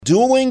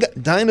Dueling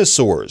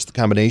Dinosaurs, the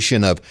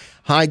combination of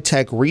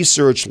high-tech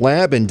research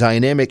lab and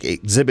dynamic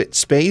exhibit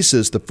space,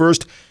 is the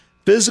first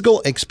physical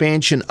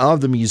expansion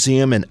of the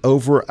museum in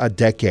over a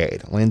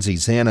decade. Lindsay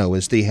Zanno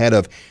is the head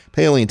of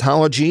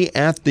paleontology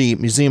at the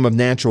Museum of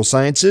Natural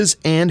Sciences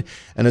and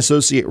an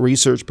associate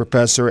research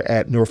professor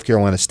at North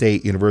Carolina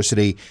State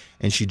University,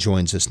 and she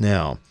joins us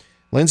now.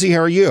 Lindsay,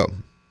 how are you?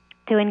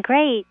 Doing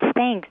great,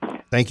 thanks.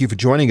 Thank you for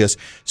joining us.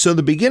 So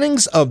the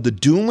beginnings of the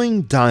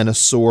dueling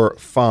dinosaur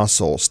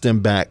fossil stem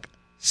back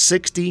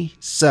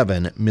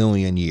 67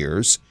 million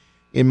years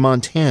in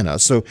Montana.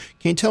 So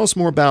can you tell us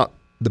more about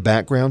the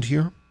background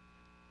here?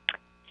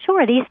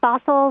 Sure. These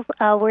fossils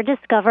were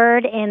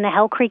discovered in the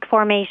Hell Creek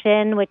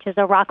Formation, which is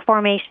a rock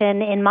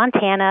formation in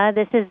Montana.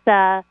 This is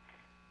an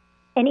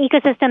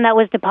ecosystem that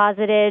was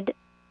deposited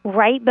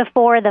right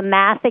before the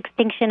mass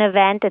extinction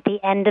event at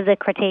the end of the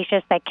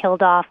Cretaceous that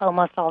killed off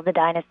almost all the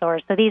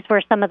dinosaurs. So these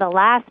were some of the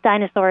last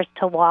dinosaurs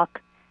to walk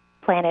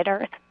planet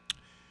Earth.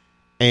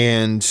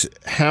 And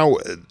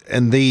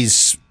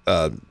these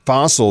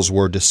fossils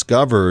were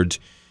discovered,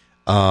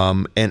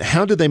 and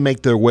how did they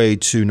make their way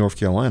to North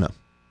Carolina?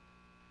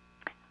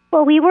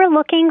 Well, we were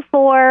looking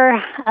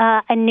for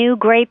a new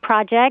great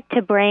project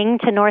to bring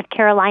to North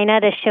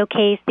Carolina to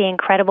showcase the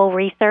incredible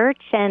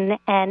research and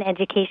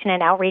education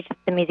and outreach that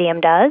the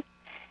museum does.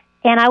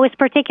 And I was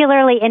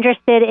particularly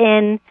interested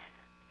in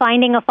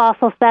finding a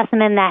fossil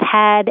specimen that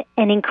had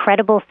an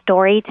incredible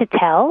story to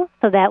tell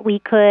so that we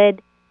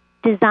could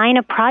design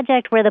a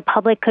project where the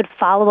public could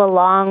follow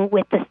along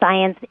with the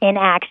science in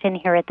action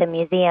here at the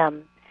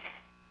museum.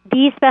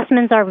 These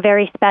specimens are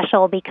very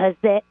special because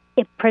it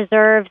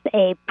preserves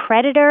a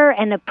predator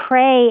and a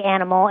prey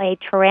animal, a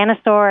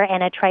tyrannosaur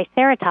and a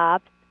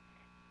triceratops,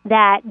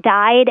 that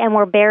died and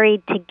were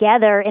buried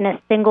together in a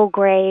single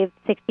grave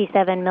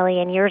 67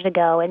 million years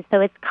ago. And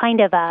so it's kind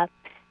of a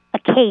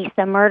case,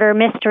 a murder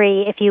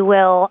mystery, if you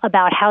will,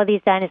 about how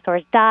these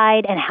dinosaurs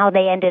died and how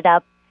they ended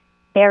up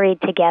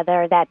buried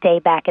together that day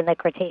back in the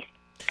Cretaceous.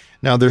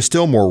 Now, there's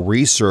still more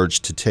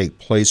research to take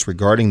place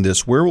regarding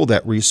this. Where will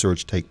that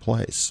research take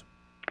place?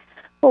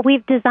 Well,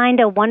 we've designed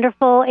a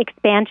wonderful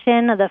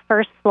expansion of the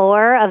first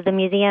floor of the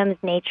museum's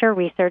Nature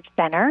Research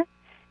Center,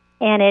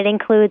 and it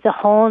includes a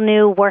whole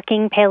new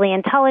working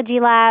paleontology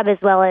lab as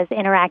well as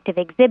interactive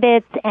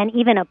exhibits and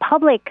even a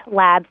public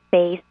lab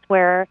space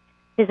where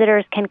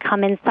visitors can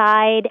come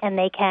inside and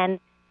they can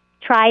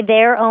try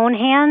their own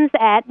hands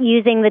at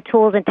using the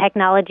tools and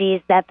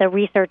technologies that the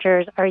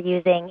researchers are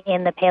using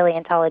in the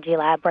paleontology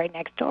lab right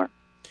next door.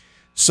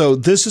 So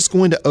this is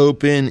going to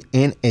open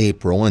in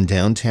April in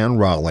downtown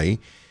Raleigh.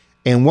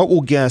 And what will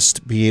guests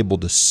be able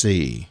to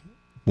see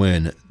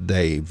when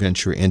they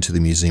venture into the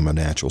Museum of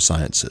Natural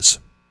Sciences?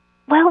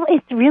 Well,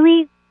 it's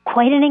really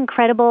quite an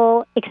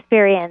incredible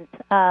experience,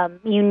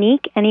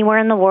 unique anywhere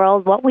in the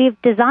world. What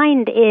we've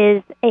designed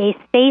is a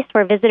space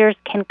where visitors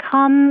can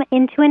come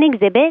into an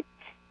exhibit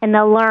and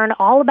they'll learn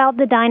all about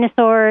the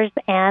dinosaurs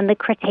and the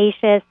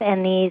Cretaceous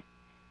and these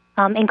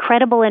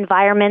incredible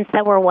environments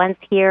that were once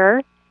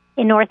here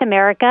in North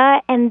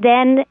America. And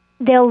then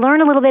they'll learn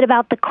a little bit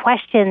about the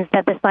questions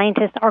that the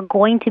scientists are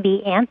going to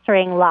be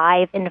answering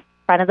live in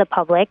front of the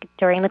public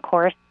during the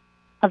course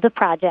of the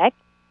project.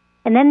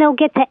 And then they'll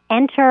get to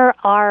enter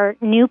our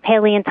new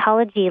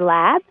paleontology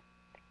lab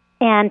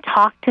and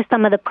talk to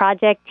some of the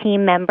project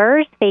team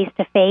members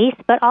face-to-face,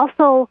 but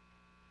also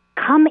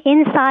come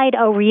inside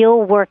a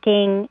real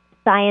working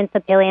science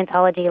of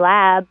paleontology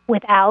lab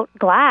without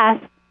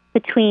glass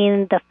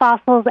between the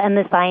fossils and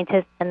the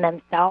scientists and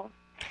themselves.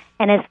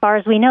 And as far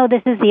as we know,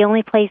 this is the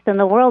only place in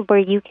the world where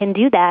you can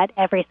do that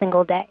every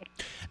single day.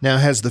 Now,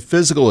 has the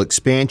physical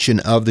expansion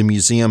of the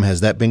museum,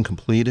 has that been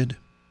completed?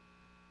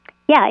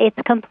 Yeah, it's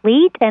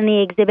complete, and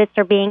the exhibits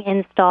are being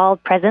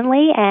installed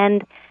presently.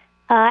 And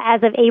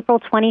as of April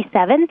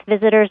 27th,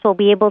 visitors will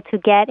be able to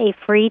get a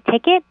free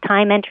ticket,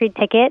 time-entry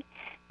ticket,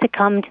 to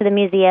come to the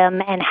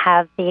museum and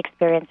have the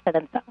experience for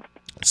themselves.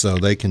 So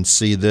they can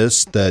see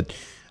this, that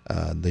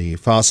the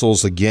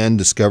fossils, again,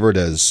 discovered,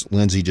 as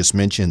Lindsay just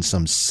mentioned,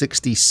 some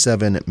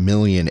 67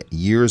 million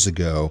years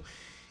ago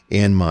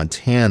in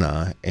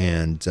Montana,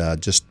 and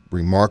just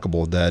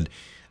remarkable that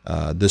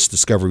this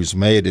discovery was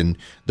made. And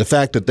the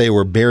fact that they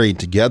were buried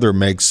together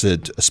makes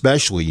it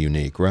especially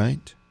unique,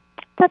 right?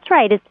 That's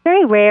right. It's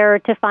very rare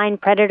to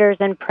find predators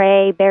and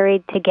prey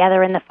buried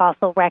together in the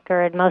fossil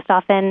record. Most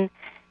often,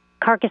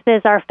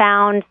 carcasses are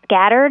found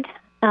scattered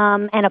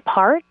and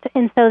apart.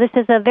 And so this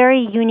is a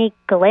very unique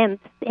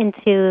glimpse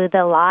into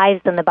the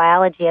lives and the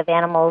biology of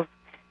animals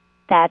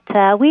that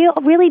we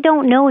really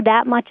don't know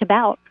that much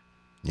about.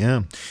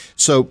 Yeah.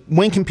 So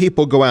when can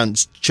people go out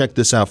and check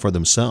this out for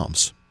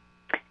themselves?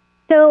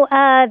 So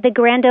the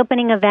grand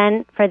opening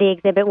event for the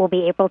exhibit will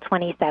be April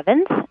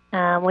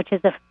 27th, which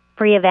is a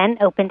free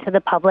event open to the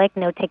public,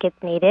 no tickets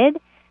needed.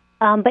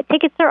 But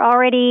tickets are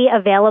already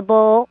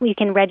available. You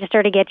can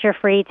register to get your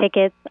free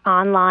tickets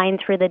online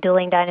through the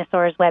Dueling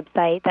Dinosaurs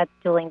website. That's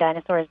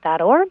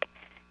duelingdinosaurs.org.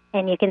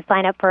 And you can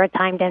sign up for a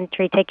timed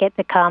entry ticket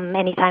to come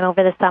anytime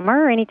over the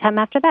summer or anytime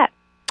after that.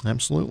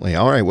 Absolutely.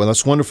 All right. Well,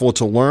 that's wonderful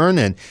to learn.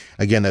 And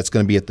again, that's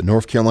going to be at the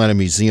North Carolina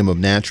Museum of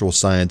Natural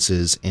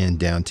Sciences in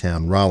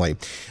downtown Raleigh.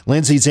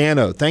 Lindsay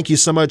Zanno, thank you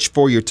so much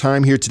for your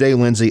time here today.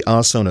 Lindsay,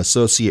 also an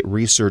associate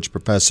research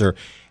professor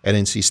at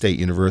NC State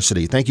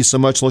University. Thank you so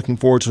much. Looking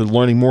forward to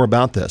learning more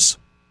about this.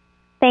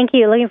 Thank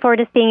you. Looking forward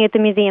to seeing you at the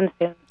museum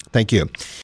soon. Thank you.